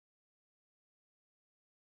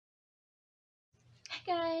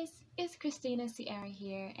Hi guys, it's Christina Sierra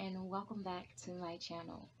here, and welcome back to my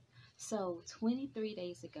channel. So, 23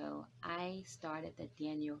 days ago, I started the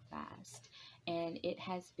Daniel fast, and it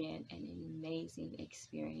has been an amazing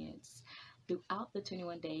experience. Throughout the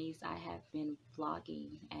 21 days, I have been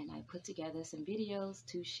vlogging, and I put together some videos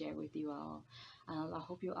to share with you all. I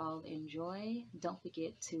hope you all enjoy. Don't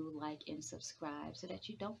forget to like and subscribe so that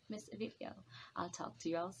you don't miss a video. I'll talk to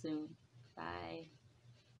you all soon. Bye.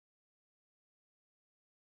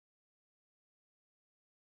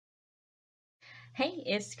 Hey,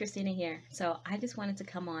 it's Christina here. So I just wanted to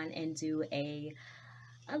come on and do a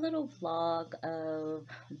little vlog of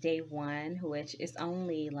day one, which is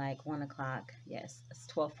only like 1 o'clock. Yes, it's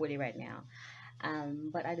 12:40 right now.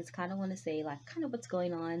 But I just kind of want to say like kind of what's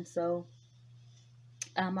going on. So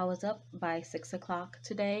I was up by 6 o'clock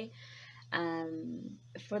today.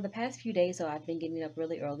 For the past few days, so I've been getting up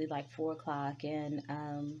really early, like 4 o'clock, and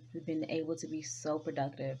we've been able to be so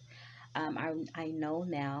productive. I know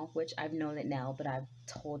now, which I've known it now, but I've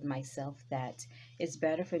told myself that it's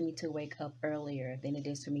better for me to wake up earlier than it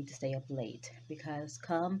is for me to stay up late. Because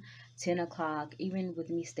come 10 o'clock, even with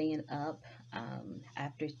me staying up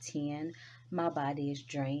after 10, my body is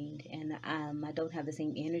drained and I don't have the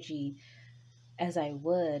same energy as I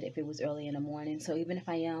would if it was early in the morning. So even if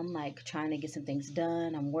I am like trying to get some things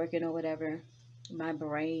done, I'm working or whatever, my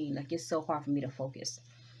brain, like it's so hard for me to focus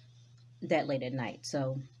that late at night.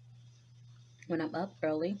 So when I'm up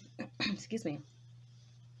early, excuse me,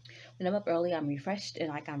 when I'm up early, I'm refreshed and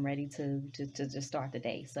like I'm ready to just start the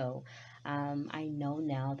day. So I know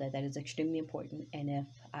now that that is extremely important. And if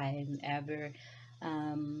I ever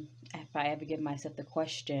give myself the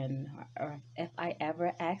question, or if I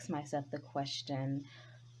ever ask myself the question,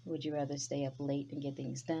 would you rather stay up late and get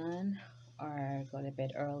things done or go to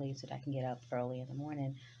bed early so that I can get up early in the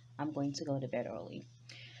morning? I'm going to go to bed early.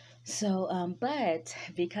 So, but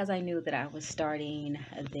because I knew that I was starting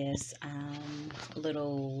this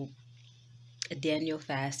little Daniel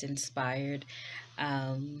fast inspired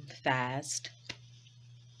fast,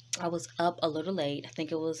 I was up a little late. I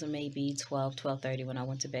think it was maybe 12:30 when I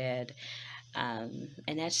went to bed.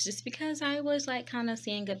 And that's just because I was like kind of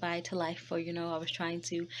saying goodbye to life for, I was trying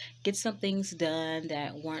to get some things done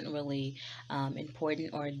that weren't really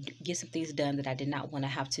important, or get some things done that I did not want to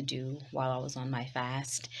have to do while I was on my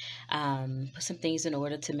fast. Put some things in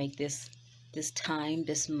order to make this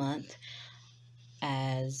month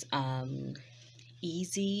as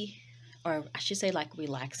easy, or I should say like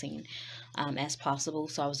relaxing as possible.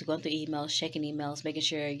 So I was going through emails, checking emails, making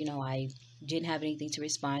sure, I didn't have anything to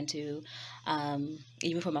respond to.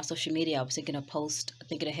 Even for my social media, I was thinking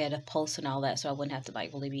ahead of posts and all that, so I wouldn't have to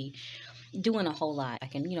like really be doing a whole lot. I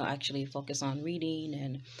can, actually focus on reading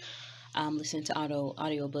and listening to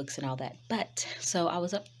audiobooks and all that. But so I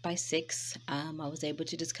was up by 6. I was able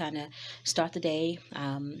to just kind of start the day.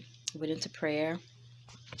 Went into prayer.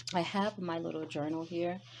 I have my little journal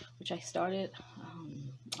here, which I started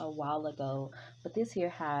a while ago, but this here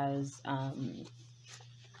has,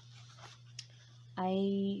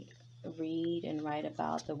 I read and write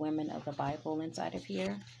about the women of the Bible inside of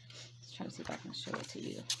here. Just trying to see if I can show it to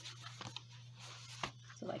you.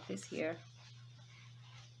 So like this here,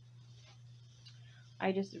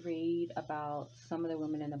 I just read about some of the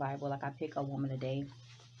women in the Bible. Like I pick a woman a day,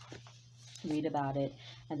 read about it,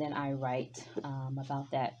 and then I write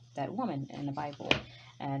about that woman in the Bible.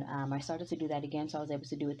 And I started to do that again, so I was able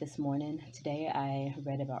to do it this morning. Today I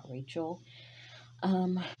read about Rachel.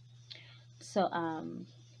 So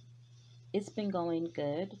it's been going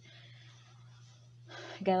good.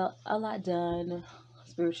 Got a lot done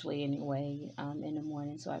spiritually anyway in the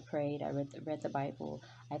morning. So I prayed. I read the Bible.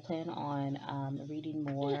 I plan on reading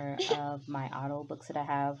more of my audio books that I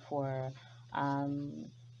have for.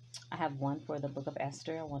 I have one for the Book of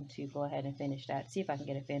Esther. I want to go ahead and finish that. See if I can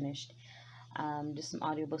get it finished. Just some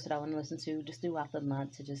audiobooks that I want to listen to just throughout the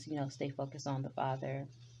month to just stay focused on the Father.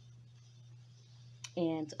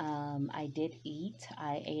 And I did eat.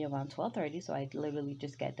 I ate around 12:30, so I literally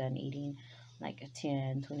just got done eating like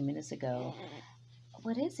 10-20 minutes ago.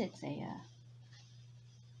 What is it, Zaya?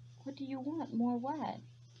 What do you want? More what?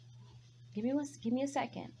 Give me a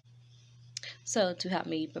second. So to help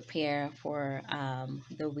me prepare for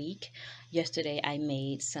the week, yesterday I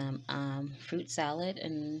made some fruit salad,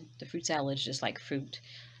 and the fruit salad is just like fruit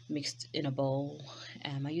mixed in a bowl.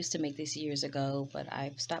 I used to make this years ago, but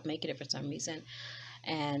I've stopped making it for some reason.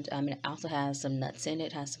 And it also has some nuts in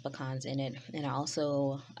it, has some pecans in it, and I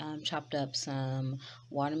also chopped up some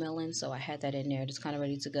watermelon, so I had that in there, just kind of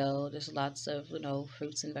ready to go. There's lots of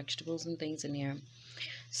fruits and vegetables and things in here,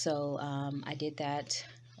 so I did that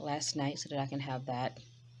last night so that I can have that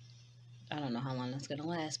I don't know how long that's gonna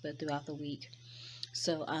last, but throughout the week.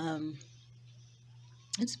 So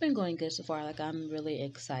it's been going good so far. Like, I'm really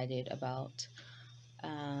excited about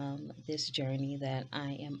this journey that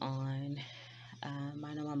I am on.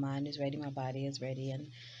 I know my mind is ready, my body is ready,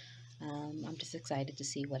 and I'm just excited to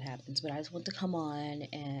see what happens. But I just want to come on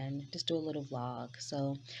and just do a little vlog.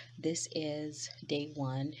 So this is day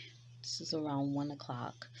one. This is around 1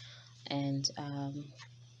 o'clock, and I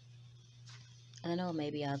don't know,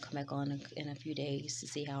 maybe I'll come back on in a few days to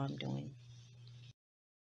see how I'm doing.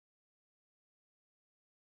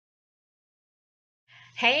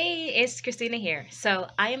 Hey, it's Christina here. So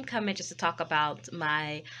I am coming just to talk about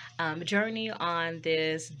my journey on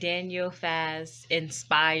this Daniel fast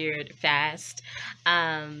inspired fast.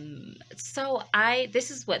 This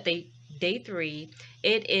is what day three.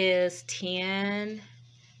 It is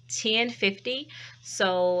 10:50.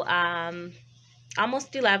 So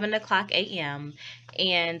almost 11 o'clock a.m.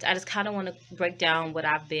 And I just kind of want to break down what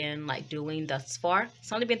I've been like doing thus far.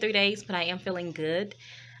 It's only been 3 days, but I am feeling good.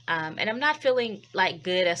 And I'm not feeling like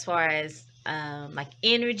good as far as like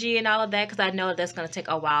energy and all of that, because I know that's going to take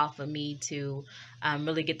a while for me to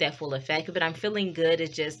really get that full effect. But I'm feeling good.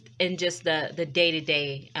 It's just in just the day to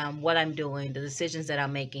day, what I'm doing, the decisions that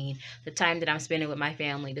I'm making, the time that I'm spending with my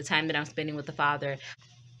family, the time that I'm spending with the Father.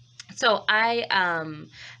 So I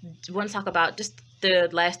want to talk about just the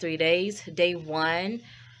last 3 days. Day one,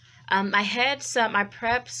 I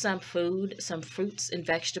prepped some food, some fruits and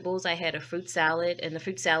vegetables. I had a fruit salad, and the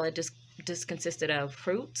fruit salad just consisted of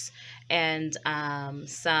fruits and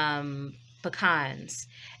some pecans.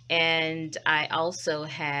 And I also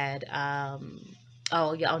had,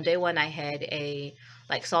 oh yeah, on day one I had a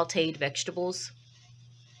like sauteed vegetables.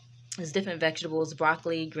 There's different vegetables: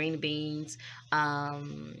 broccoli, green beans,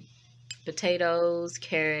 um, potatoes,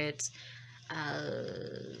 carrots,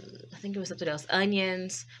 I think it was something else,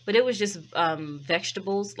 onions, but it was just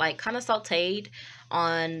vegetables, like kind of sauteed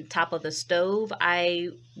on top of the stove. I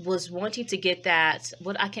was wanting to get that,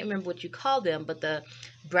 what I can't remember what you call them, but the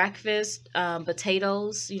breakfast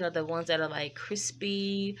potatoes, you know, the ones that are like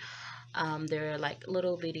crispy. They're like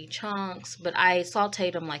little bitty chunks, but I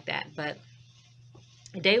sauteed them like that. But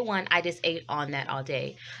day one, I just ate on that all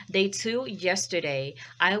day. Day two, yesterday,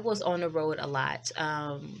 I was on the road a lot.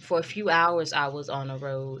 For a few hours, I was on the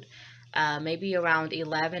road, maybe around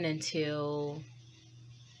 11 until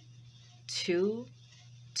 2,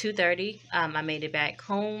 2:30. I made it back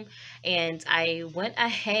home, and I went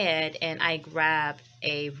ahead and I grabbed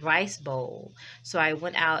a rice bowl. So I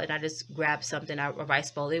went out and I just grabbed something, a rice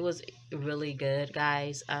bowl. It was really good,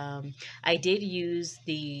 guys. I did use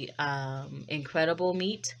the incredible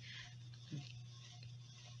meat.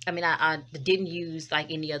 I mean, I didn't use like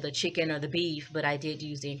any other chicken or the beef, but I did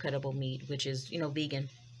use the incredible meat, which is, you know, vegan.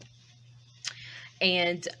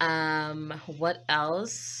 And what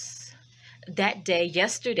else? That day,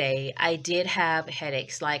 yesterday, I did have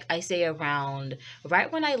headaches. Like I say, around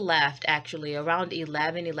right when I left, actually around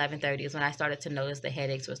 11:30 is when I started to notice the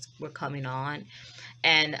headaches were coming on.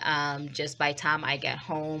 And just by the time I got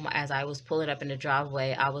home, as I was pulling up in the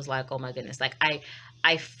driveway, I was like, oh my goodness, like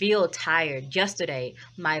I feel tired. Yesterday,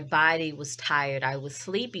 my body was tired. I was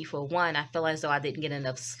sleepy for one. I feel as though I didn't get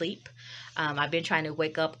enough sleep. I've been trying to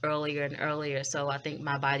wake up earlier and earlier, so I think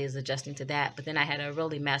my body is adjusting to that. But then I had a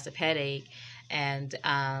really massive headache, and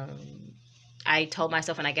I told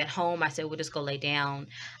myself when I got home, I said, we'll just go lay down.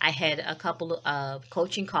 I had a couple of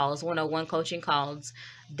coaching calls, 101 coaching calls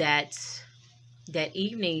that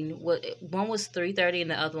evening. One was 3:30 and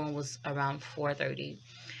the other one was around 4:30.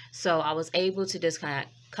 So I was able to just kind of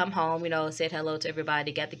come home, you know, said hello to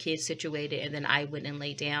everybody, got the kids situated, and then I went and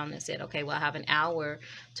laid down and said, okay, well, I have an hour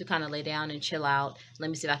to kind of lay down and chill out. Let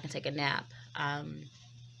me see if I can take a nap.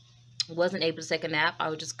 Wasn't able to take a nap.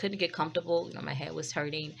 I just couldn't get comfortable. You know, my head was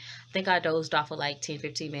hurting. I think I dozed off for like 10,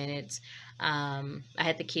 15 minutes. I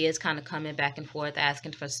had the kids kind of coming back and forth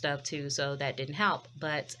asking for stuff too, so that didn't help.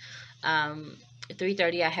 But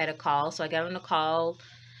 3:30 I had a call, so I got on the call.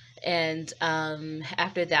 And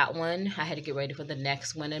after that one, I had to get ready for the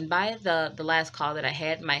next one. And by the last call that I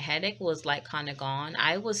had, my headache was like kind of gone.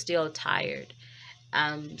 I was still tired.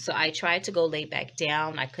 So I tried to go lay back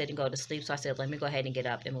down. I couldn't go to sleep. So I said, let me go ahead and get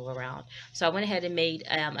up and move around. So I went ahead and made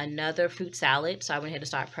another fruit salad. So I went ahead and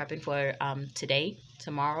started prepping for today.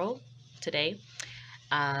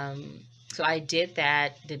 So I did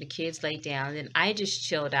that. Then the kids laid down. Then I just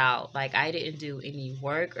chilled out. Like, I didn't do any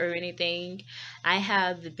work or anything. I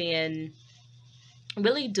have been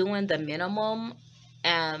really doing the minimum.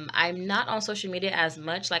 I'm not on social media as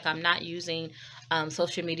much. Like, I'm not using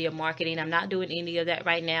social media marketing. I'm not doing any of that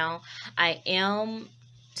right now. I am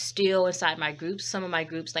still inside my groups. Some of my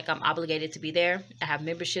groups, like, I'm obligated to be there. I have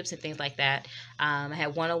memberships and things like that. I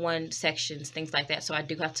have one-on-one sections, things like that. So I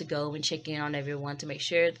do have to go and check in on everyone to make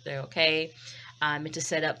sure that they're okay. And to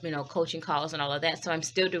set up, coaching calls and all of that. So I'm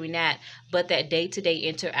still doing that. But that day-to-day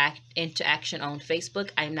interaction on Facebook,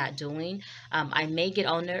 I'm not doing. I may get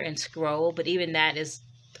on there and scroll, but even that is,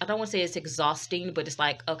 I don't want to say it's exhausting, but it's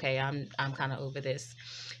like, okay, I'm kind of over this.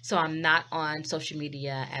 So I'm not on social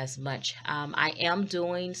media as much. I am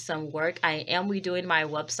doing some work. I am redoing my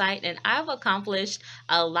website, and I've accomplished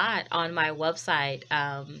a lot on my website,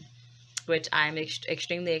 which I'm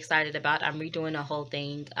extremely excited about. I'm redoing the whole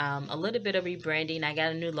thing, a little bit of rebranding. I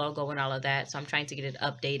got a new logo and all of that, so I'm trying to get it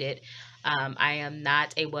updated. I am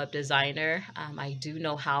not a web designer. I do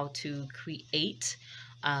know how to create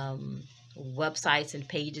websites and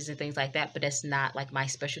pages and things like that, but that's not like my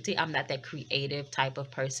specialty. I'm not that creative type of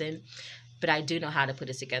person, but I do know how to put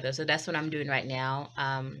it together. So that's what I'm doing right now,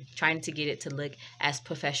 trying to get it to look as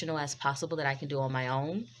professional as possible that I can do on my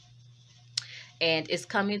own. And it's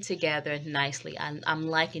coming together nicely. I'm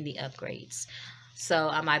liking the upgrades. So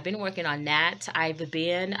I've been working on that. I've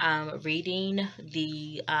been reading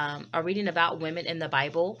about women in the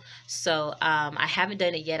Bible. So I haven't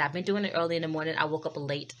done it yet. I've been doing it early in the morning. I woke up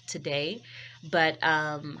late today, but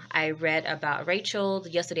I read about Rachel.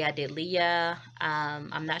 Yesterday I did Leah.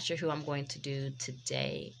 I'm not sure who I'm going to do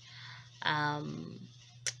today.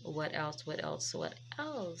 What else?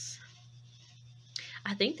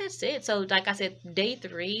 I think that's it. So like I said, day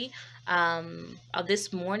 3 of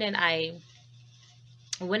this morning, I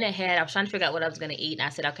went ahead. I was trying to figure out what I was going to eat, and I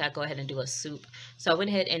said, okay, I'll go ahead and do a soup. So I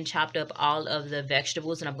went ahead and chopped up all of the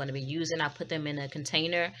vegetables that I'm going to be using. I put them in a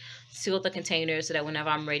container, sealed the container so that whenever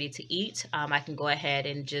I'm ready to eat, I can go ahead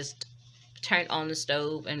and just turn on the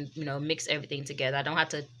stove and, mix everything together. I don't have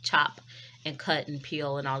to chop and cut and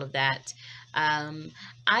peel and all of that.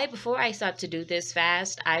 Before I started to do this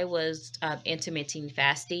fast, I was intermittent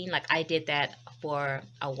fasting. Like, I did that for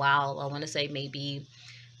a while. I want to say maybe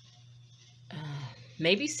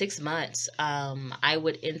 6 months. I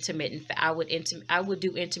would do intermittent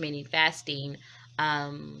fasting,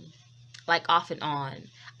 like off and on.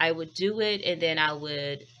 I would do it, and then I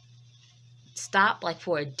would stop like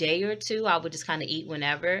for a day or two. I would just kind of eat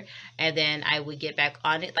whenever, and then I would get back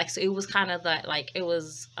on it. Like, so it was kind of like it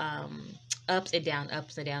was ups and down,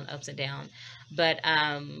 ups and down, ups and down. But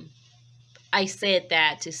I said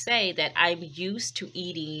that to say that I'm used to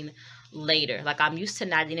eating later. Like, I'm used to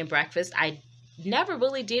not eating breakfast. I never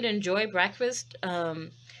really did enjoy breakfast.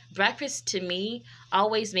 Breakfast to me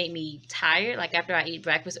always made me tired. Like, after I eat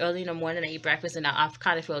breakfast early in the morning, I eat breakfast and I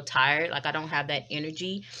kind of feel tired. Like, I don't have that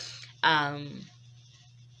energy. And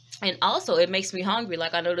also it makes me hungry.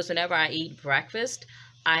 Like, I notice whenever I eat breakfast,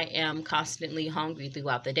 I am constantly hungry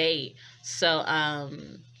throughout the day. So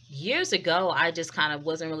years ago, I just kind of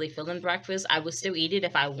wasn't really feeling breakfast. I would still eat it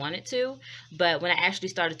if I wanted to, but when I actually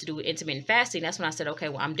started to do intermittent fasting, that's when I said, okay,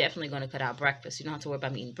 well, I'm definitely going to cut out breakfast. You don't have to worry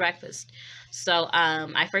about me eating breakfast. So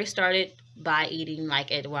I first started by eating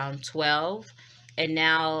like at around 12, and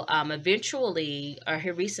now eventually, or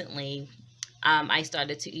here recently, I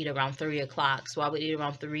started to eat around 3 o'clock. So I would eat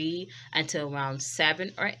around 3 until around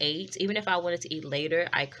 7 or 8. Even if I wanted to eat later,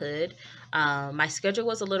 I could. My schedule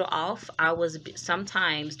was a little off.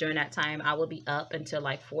 Sometimes during that time, I would be up until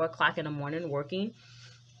like 4 o'clock in the morning working.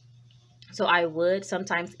 So I would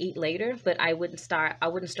sometimes eat later, but I wouldn't start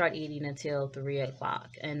eating until 3 o'clock.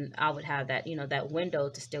 And I would have that, that window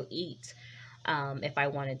to still eat if I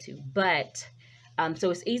wanted to. But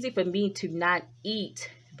so it's easy for me to not eat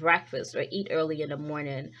breakfast or eat early in the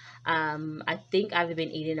morning. I think I've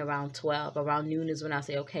been eating around 12. Around noon is when I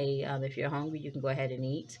say, okay, if you're hungry, you can go ahead and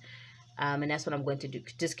eat. And that's what I'm going to do,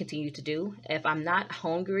 just continue to do. If I'm not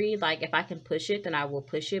hungry, like if I can push it, then I will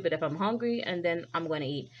push it. But if I'm hungry, and then I'm going to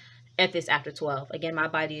eat if it's after 12. Again, my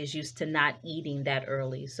body is used to not eating that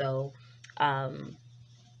early. So,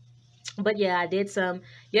 but yeah, I did some.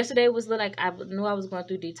 Yesterday was like, I knew I was going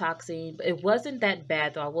through detoxing, but it wasn't that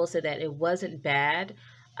bad, though. I will say that it wasn't bad.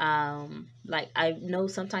 Like, I know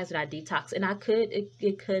sometimes when I detox, and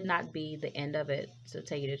it could not be the end of it, to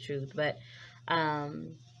tell you the truth, but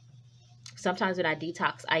sometimes when I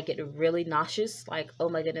detox, I get really nauseous. Like, oh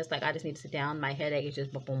my goodness, like I just need to sit down. My headache is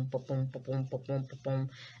just boom, boom, boom, boom, boom, boom, boom, boom,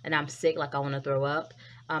 and I'm sick. Like, I want to throw up.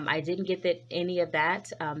 I didn't get any of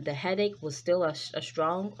that. The headache was still a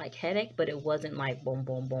strong like headache, but it wasn't like boom,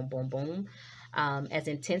 boom, boom, boom, boom, as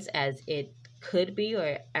intense as it could be,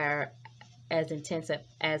 or as intense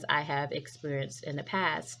as I have experienced in the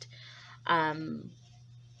past.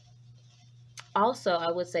 Also, I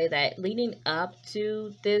would say that leading up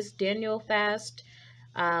to this Daniel fast,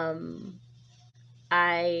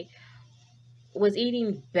 I was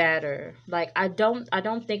eating better. Like I don't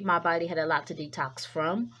think my body had a lot to detox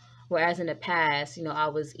from. Whereas in the past, I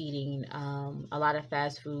was eating a lot of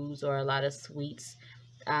fast foods or a lot of sweets,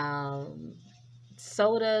 um,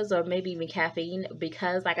 sodas, or maybe even caffeine.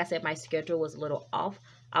 Because, like I said, my schedule was a little off.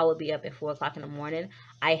 I would be up at 4 o'clock in the morning.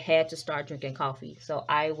 I had to start drinking coffee, so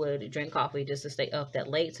I would drink coffee just to stay up that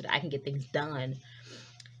late so that I can get things done.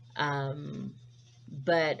 Um,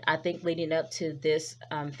 but I think leading up to this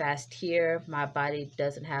fast here, my body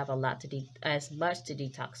doesn't have a lot to as much to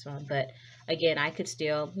detox from. But again, I could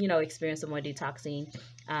still, experience some more detoxing,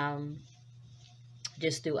 um,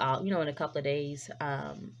 just throughout, in a couple of days.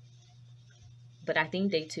 But I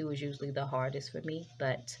think day two is usually the hardest for me.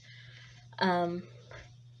 But um,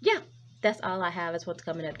 yeah, that's all I have as what's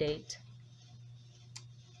coming update.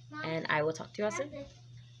 And I will talk to you all soon.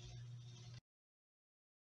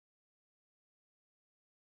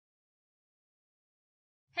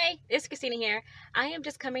 Hey, it's Christina here. I am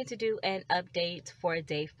just coming to do an update for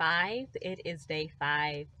day 5. It is day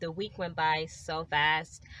 5. The week went by so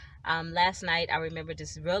fast. Last night I remember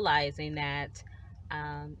just realizing that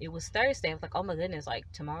it was Thursday. I was like, oh my goodness,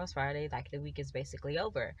 like tomorrow's Friday, like the week is basically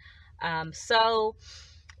over. So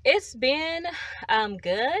it's been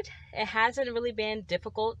good. It hasn't really been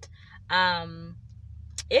difficult. Um,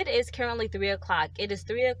 it is currently 3 o'clock. It is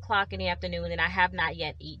 3 o'clock in the afternoon, and I have not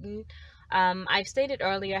yet eaten. I've stated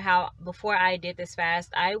earlier how before I did this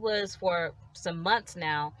fast, I was for some months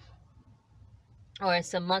now, or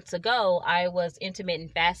some months ago, I was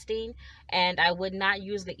intermittent fasting, and I would not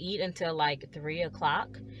usually eat until like 3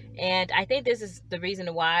 o'clock. And I think this is the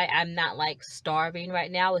reason why I'm not like starving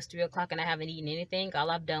right now. It's 3 o'clock and I haven't eaten anything.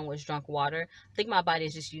 All I've done was drunk water. I think my body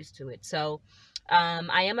is just used to it. So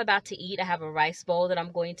I am about to eat. I have a rice bowl that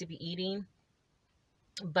I'm going to be eating.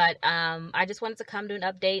 But I just wanted to come to an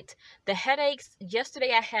update. The headaches,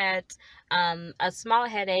 yesterday I had a small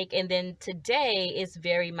headache, and then today is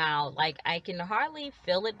very mild. Like I can hardly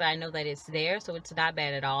feel it, but I know that it's there, so it's not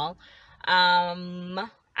bad at all. I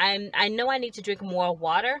know I need to drink more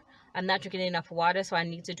water. I'm not drinking enough water, so I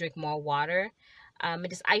need to drink more water.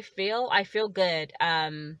 I feel good.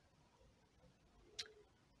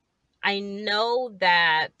 I know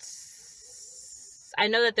that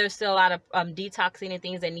there's still a lot of detoxing and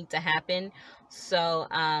things that need to happen. So,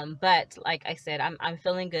 but like I said, I'm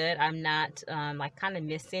feeling good. I'm not like kind of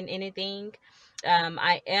missing anything.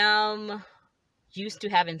 I am used to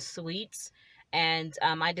having sweets, and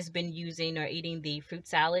I just been using or eating the fruit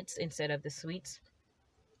salads instead of the sweets.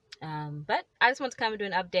 But I just want to come and do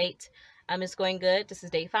an update. It's going good. This is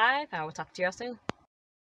day 5. I will talk to y'all soon.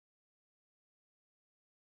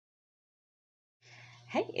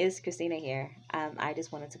 Hey, it's Christina here. I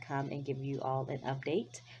just wanted to come and give you all an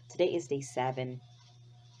update. Today is day 7.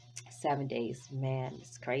 7 days, man,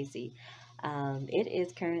 it's crazy. It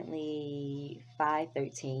is currently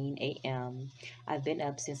 5:13 a.m. I've been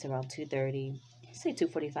up since around 2:30, say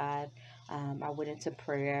 2:45. I went into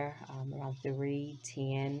prayer around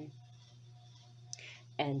 3:10,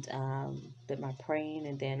 and did my praying,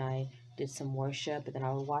 and then I did some worship, and then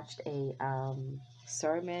I watched a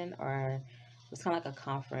sermon, or it was kind of like a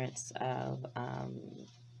conference of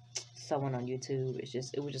someone on YouTube.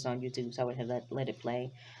 It was just on YouTube, so I would have let it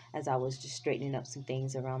play as I was just straightening up some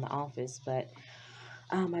things around the office. But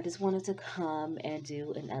I just wanted to come and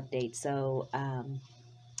do an update. So I'm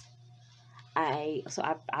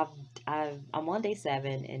on day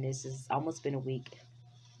 7, and this has almost been a week.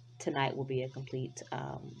 Tonight will be a complete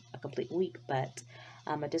week. But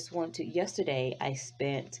I just want to. Yesterday, I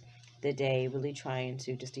spent the day really trying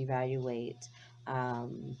to just evaluate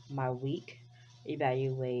my week,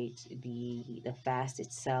 evaluate the fast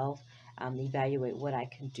itself, evaluate what I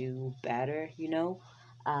can do better.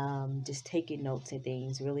 Just taking notes and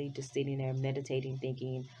things. Really, just sitting there meditating,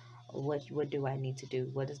 thinking, what do I need to do?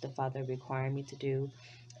 What does the Father require me to do?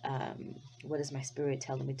 What is my spirit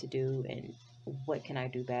telling me to do? And what can I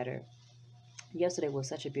do better? Yesterday was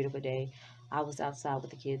such a beautiful day. I was outside with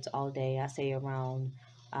the kids all day. I say around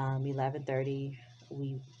 11:30.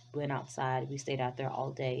 We went outside. We stayed out there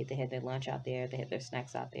all day. They had their lunch out there. They had their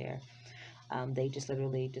snacks out there. They just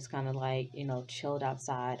literally just kind of like, chilled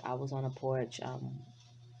outside. I was on a porch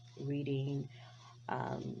reading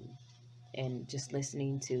um, and just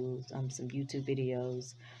listening to some YouTube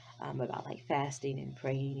videos about like fasting and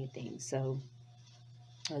praying and things. So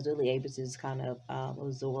I was really able to just kind of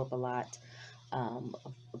absorb a lot of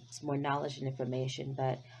more knowledge and information.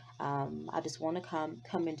 But I just want to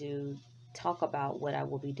come and talk about what I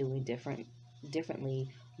will be doing differently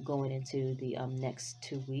going into the next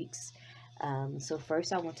 2 weeks. So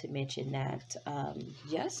first, I want to mention that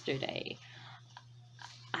yesterday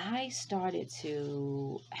I started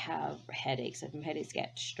to have headaches, and my headaches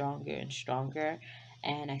got stronger and stronger,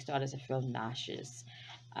 and I started to feel nauseous.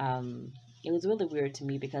 Um, it was really weird to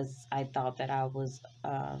me because I thought that I was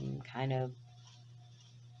kind of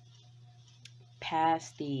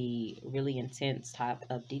past the really intense type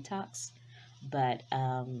of detox, but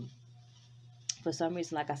for some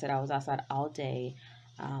reason, like I said, I was outside all day.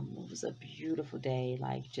 It was a beautiful day,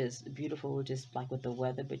 like just beautiful, just like with the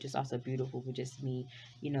weather, but just also beautiful with just me,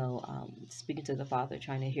 speaking to the Father,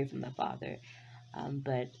 trying to hear from the Father.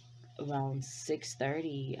 But around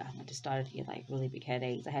 6:30, I just started to get like really big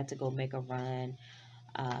headaches. I had to go make a run.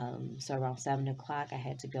 So around 7 o'clock, I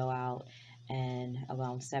had to go out, and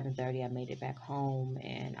around 7:30, I made it back home,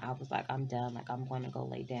 and I was like, I'm done. Like I'm going to go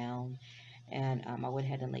lay down, and I went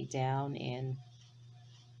ahead and lay down and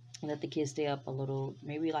let the kids stay up a little,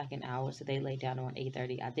 maybe like an hour. So they laid down around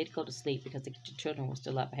 8:30. I did go to sleep because the children were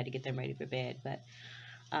still up. I had to get them ready for bed, but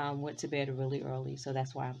went to bed really early, so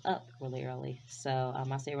that's why I'm up really early. So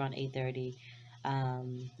I say around 8:30.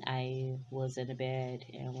 I was in the bed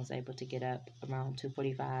and was able to get up around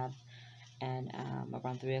 2:45, and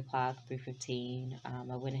around 3 o'clock, 3:15,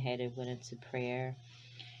 I went ahead and went into prayer.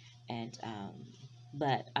 And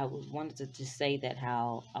but wanted to just say that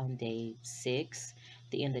how on day 6,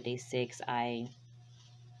 the end of day 6, I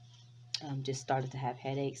just started to have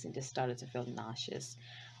headaches and just started to feel nauseous.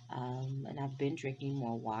 And I've been drinking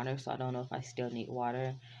more water, so I don't know if I still need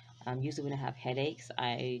water. Usually when I have headaches,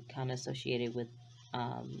 I kind of associate it with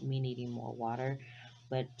me needing more water.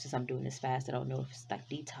 But since I'm doing this fast, I don't know if it's like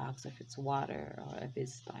detox, or if it's water, or if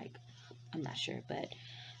it's like, I'm not sure. But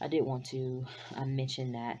I did want to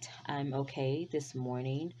mention that I'm okay this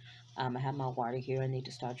morning. I have my water here. I need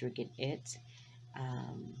to start drinking it.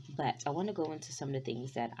 But I want to go into some of the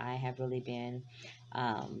things that I have really been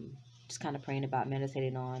just kind of praying about,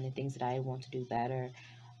 meditating on, and things that I want to do better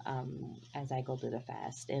as I go through the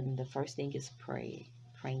fast. And the first thing is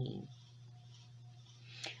praying.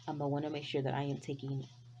 I want to make sure that I am taking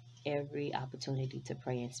every opportunity to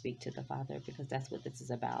pray and speak to the Father, because that's what this is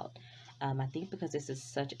about. I think because this is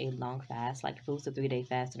such a long fast, like if it was a 3-day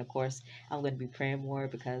fast, and of course I'm going to be praying more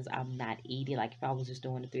because I'm not eating. Like if I was just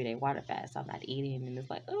doing a 3-day water fast, I'm not eating, and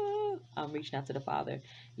it's like, oh, I'm reaching out to the Father.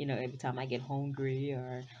 Every time I get hungry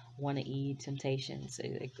or want to eat, temptations,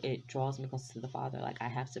 it draws me closer to the Father. Like I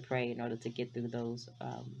have to pray in order to get through those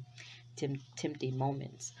tempting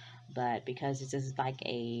moments. But because it's just like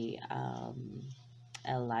a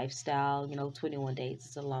lifestyle, 21 days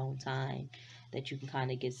is a long time that you can kind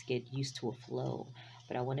of get used to a flow.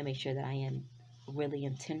 But I want to make sure that I am really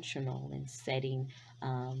intentional in setting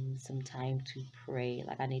some time to pray.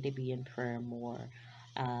 Like I need to be in prayer more.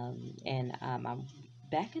 And I'm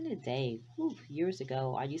back in the day, years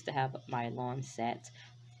ago, I used to have my alarm set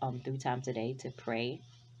 3 times a day to pray.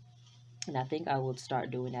 And I think I would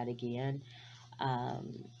start doing that again.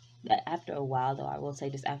 Um, After a while, though, I will say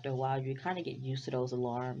this, after a while, you kind of get used to those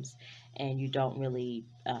alarms, and you don't really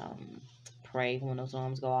pray when those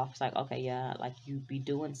alarms go off. It's like, okay, yeah, like you be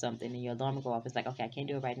doing something and your alarm will go off. It's like, okay, I can't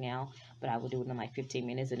do it right now, but I will do it in like 15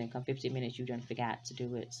 minutes, and then come 15 minutes, you done forgot to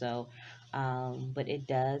do it. So, but it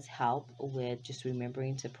does help with just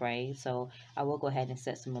remembering to pray. So I will go ahead and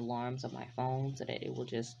set some alarms on my phone so that it will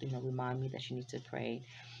just, remind me that you need to pray.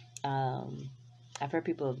 Um, I've heard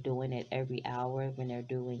people doing it every hour when they're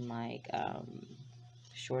doing like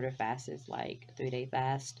shorter fasts, like 3-day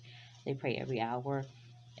fast. They pray every hour,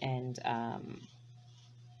 and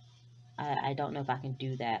I don't know if I can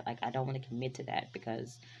do that. Like I don't want to commit to that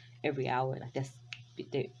because every hour, like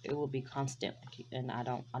it will be constant, and I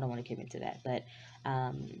don't want to commit to that. But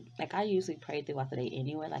like I usually pray throughout the day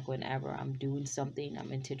anyway. Like whenever I'm doing something,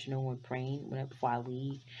 I'm intentional when praying. Whenever before I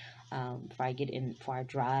leave, before I get in, before I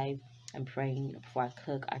drive, I'm praying. Before I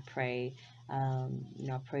cook, I pray.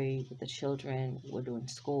 I pray with the children. We're doing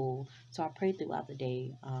school, so I pray throughout the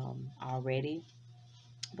day already.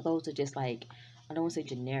 But those are just like, I don't want to say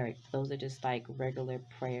generic. Those are just like regular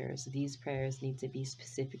prayers. These prayers need to be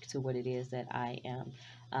specific to what it is that I am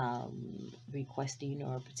requesting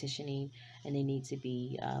or petitioning, and they need to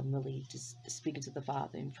be really just speaking to the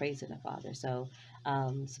Father and praising the Father. So,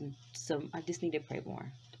 I just need to pray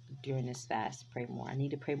more during this fast. Pray more. I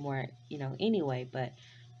need to pray more, anyway. But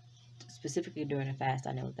specifically during a fast,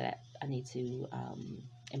 I know that I need to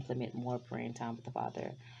implement more praying time with the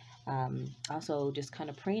Father. Also, just kind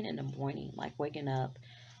of praying in the morning, like waking up.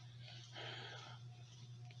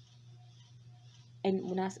 And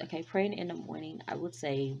when praying in the morning, I would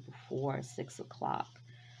say before 6 o'clock.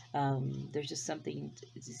 There's just something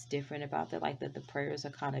just different about that. Like the prayers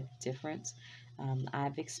are kind of different.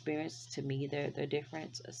 I've experienced, to me, they're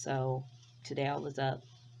different. So today I was up.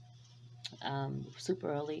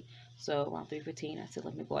 super early. So around 3:15, I said,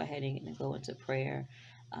 let me go ahead and go into prayer.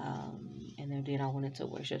 And then I went into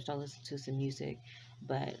worship, so I listened to some music.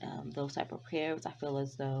 But those type of prayers, I feel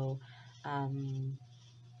as though um,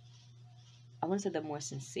 I want to say they're more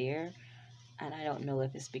sincere. And I don't know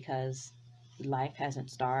if it's because life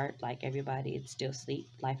hasn't started, like everybody, it's still sleep.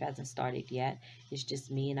 Life hasn't started yet. It's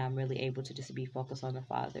just me, and I'm really able to just be focused on the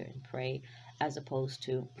Father and pray, as opposed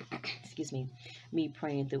to, excuse me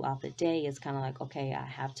praying throughout the day. It's kind of like, okay, I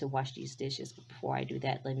have to wash these dishes, but before I do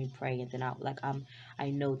that, let me pray, and then I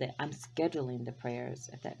know that I'm scheduling the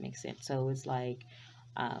prayers, if that makes sense. So it's like,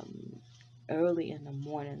 um, early in the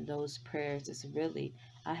morning, those prayers is really,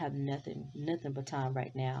 I have nothing but time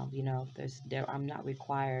right now. I'm not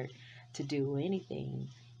required to do anything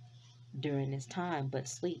during this time but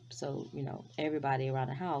sleep. So everybody around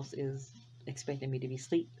the house is expecting me to be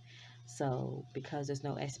asleep. So because there's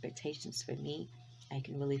no expectations for me, I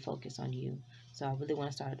can really focus on you. So I really want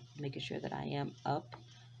to start making sure that I am up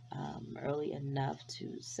early enough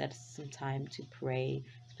to set some time to pray,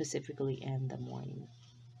 specifically in the morning.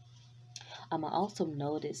 I also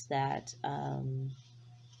noticed that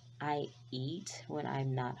I eat when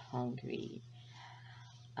I'm not hungry.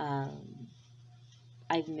 Um,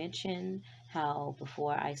 I've mentioned how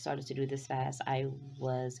before I started to do this fast, I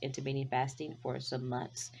was intermittent fasting for some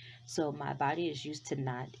months. So my body is used to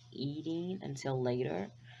not eating until later.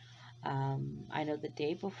 I know the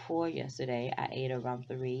day before yesterday, I ate around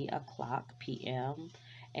 3 o'clock p.m.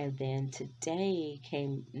 And then today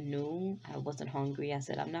came noon. I wasn't hungry. I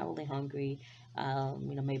said, I'm not really hungry.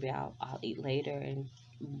 Maybe I'll eat later. And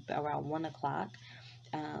around 1 o'clock,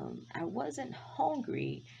 I wasn't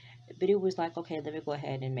hungry, but it was like, okay, let me go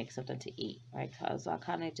ahead and make something to eat, right? So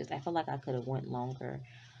I felt like I could have went longer.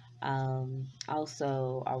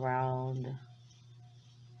 Also around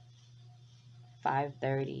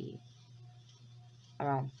 5:30,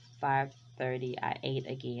 around 5:30, I ate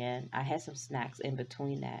again. I had some snacks in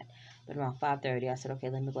between that, but around 5:30, I said, okay,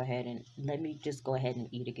 let me just go ahead and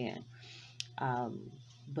eat again. Um,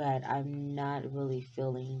 but I'm not really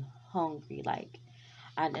feeling hungry. Like,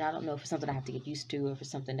 and I don't know if it's something I have to get used to, or if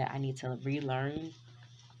it's something that I need to relearn.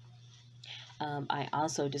 I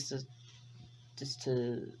also just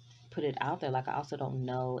to put it out there, like I also don't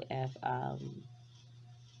know if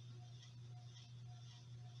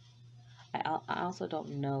I also don't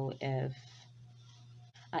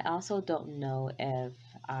know if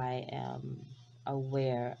I am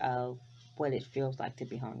aware of what it feels like to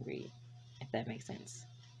be hungry, if that makes sense.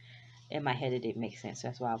 In my head, it didn't make sense.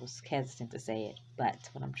 That's why I was hesitant to say it. But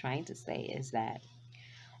what I'm trying to say is that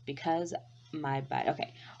because my body,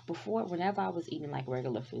 okay, before, whenever I was eating like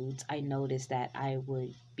regular foods, I noticed that I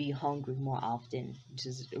would be hungry more often, which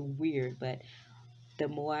is weird. But the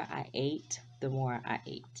more I ate, the more I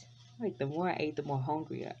ate. Like the more I ate, the more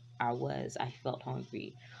hungrier I was. I felt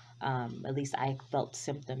hungry. At least I felt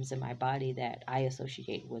symptoms in my body that I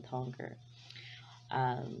associate with hunger.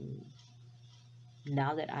 Um,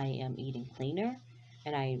 Now that I am eating cleaner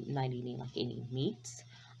and I'm not eating like any meats,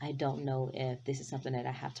 I don't know if this is something that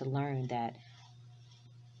I have to learn, that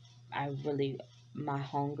I really, my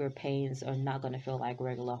hunger pains are not going to feel like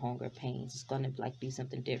regular hunger pains. It's going to like be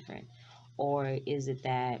something different. Or is it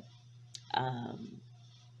that um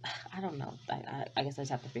I don't know. I guess I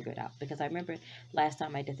just have to figure it out, because I remember last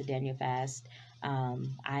time I did the Daniel fast,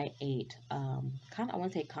 I ate kind of, I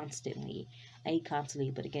want to say constantly. I ate constantly,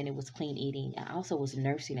 but again, it was clean eating. I also was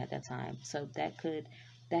nursing at that time, so that could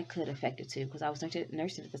affect it too, because I was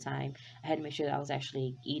nursing at the time. I had to make sure that I was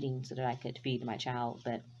actually eating so that I could feed my child.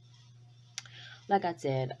 But like I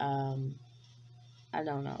said, I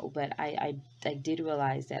don't know, but I did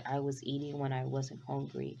realize that I was eating when I wasn't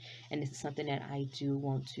hungry, and this is something that I do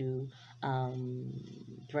want to um,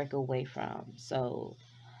 break away from. So,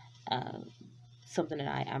 uh, something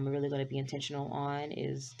that I'm really going to be intentional on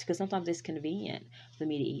is because sometimes it's convenient for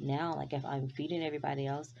me to eat now. Like if I'm feeding everybody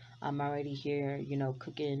else, I'm already here,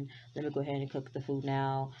 cooking. Let me go ahead and cook the food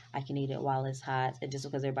now. I can eat it while it's hot, and just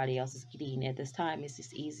because everybody else is eating at this time, it's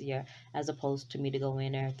just easier, as opposed to me to go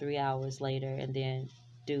in there 3 hours later and then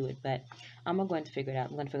do it. But I'm going to figure it out.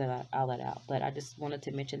 I'm going to figure all that out. But I just wanted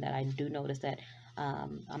to mention that I do notice that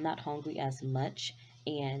I'm not hungry as much,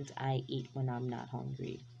 and I eat when I'm not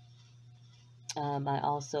hungry. I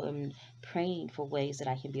also am praying for ways that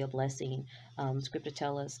I can be a blessing. Scripture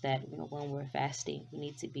tell us that when we're fasting, we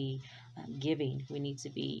need to be giving. We need to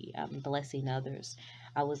be blessing others.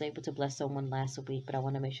 I was able to bless someone last week, but I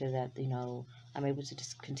want to make sure that, I'm able to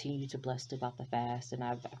just continue to bless throughout the fast. And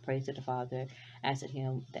I prayed to the Father, asked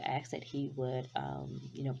that He would,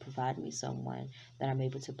 provide me someone that I'm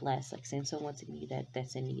able to bless. Like, send someone to me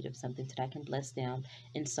that's in need of something, that I can bless them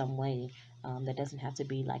in some way. That doesn't have to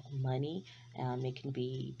be like money. It can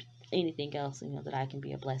be anything else, that I can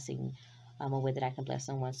be a blessing, a way that I can bless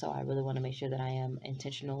someone. So I really want to make sure that I am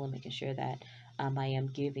intentional and making sure that I am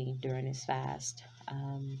giving during this fast.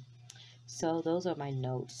 So those are my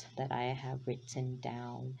notes that I have written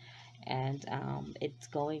down, and it's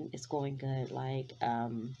going good. Like,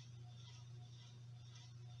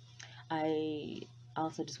 I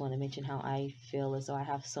also just want to mention how I feel as though I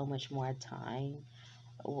have so much more time.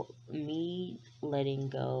 Me letting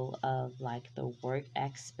go of like the work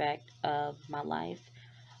aspect of my life.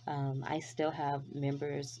 I still have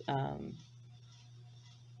members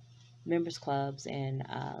clubs and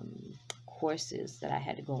courses that I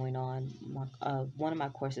had going on. One of my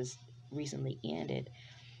courses recently ended,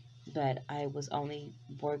 but I was only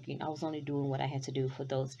doing what I had to do for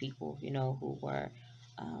those people, who were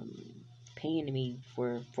um, paying me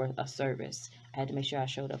for a service. I had to make sure I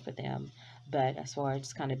showed up for them. But as far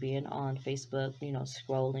as kind of being on Facebook,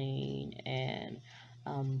 scrolling and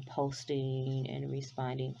posting and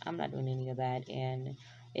responding, I'm not doing any of that, and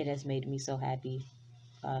it has made me so happy.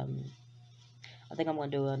 Um, I think I'm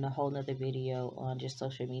gonna do a whole nother video on just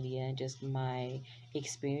social media and just my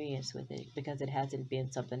experience with it, because it hasn't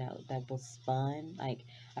been something that was fun. Like,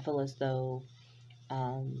 I feel as though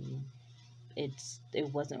um, it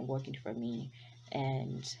wasn't working for me.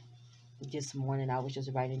 And this morning I was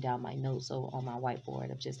just writing down my notes on my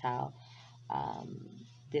whiteboard of just how um,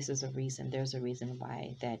 this is a reason. There's a reason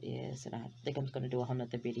why that is, and I think I'm going to do a whole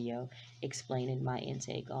nother video explaining my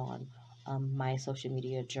intake on my social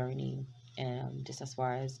media journey, and just as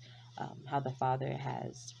far as how the Father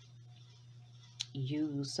has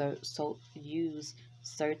used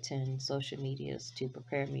certain social medias to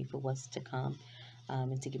prepare me for what's to come,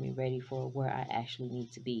 and to get me ready for where I actually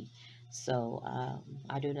need to be. So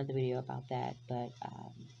I'll do another video about that, but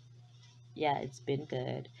yeah, it's been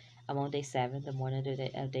good. I'm on day 7, the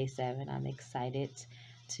morning of day 7. I'm excited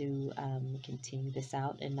to continue this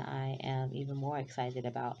out, and I am even more excited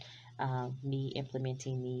about me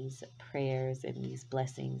implementing these prayers and these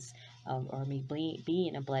blessings, or me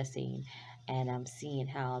being a blessing, and I'm seeing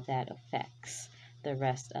how that affects the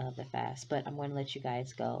rest of the fast. But I'm going to let you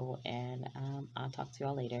guys go, and I'll talk to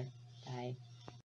y'all later. Bye.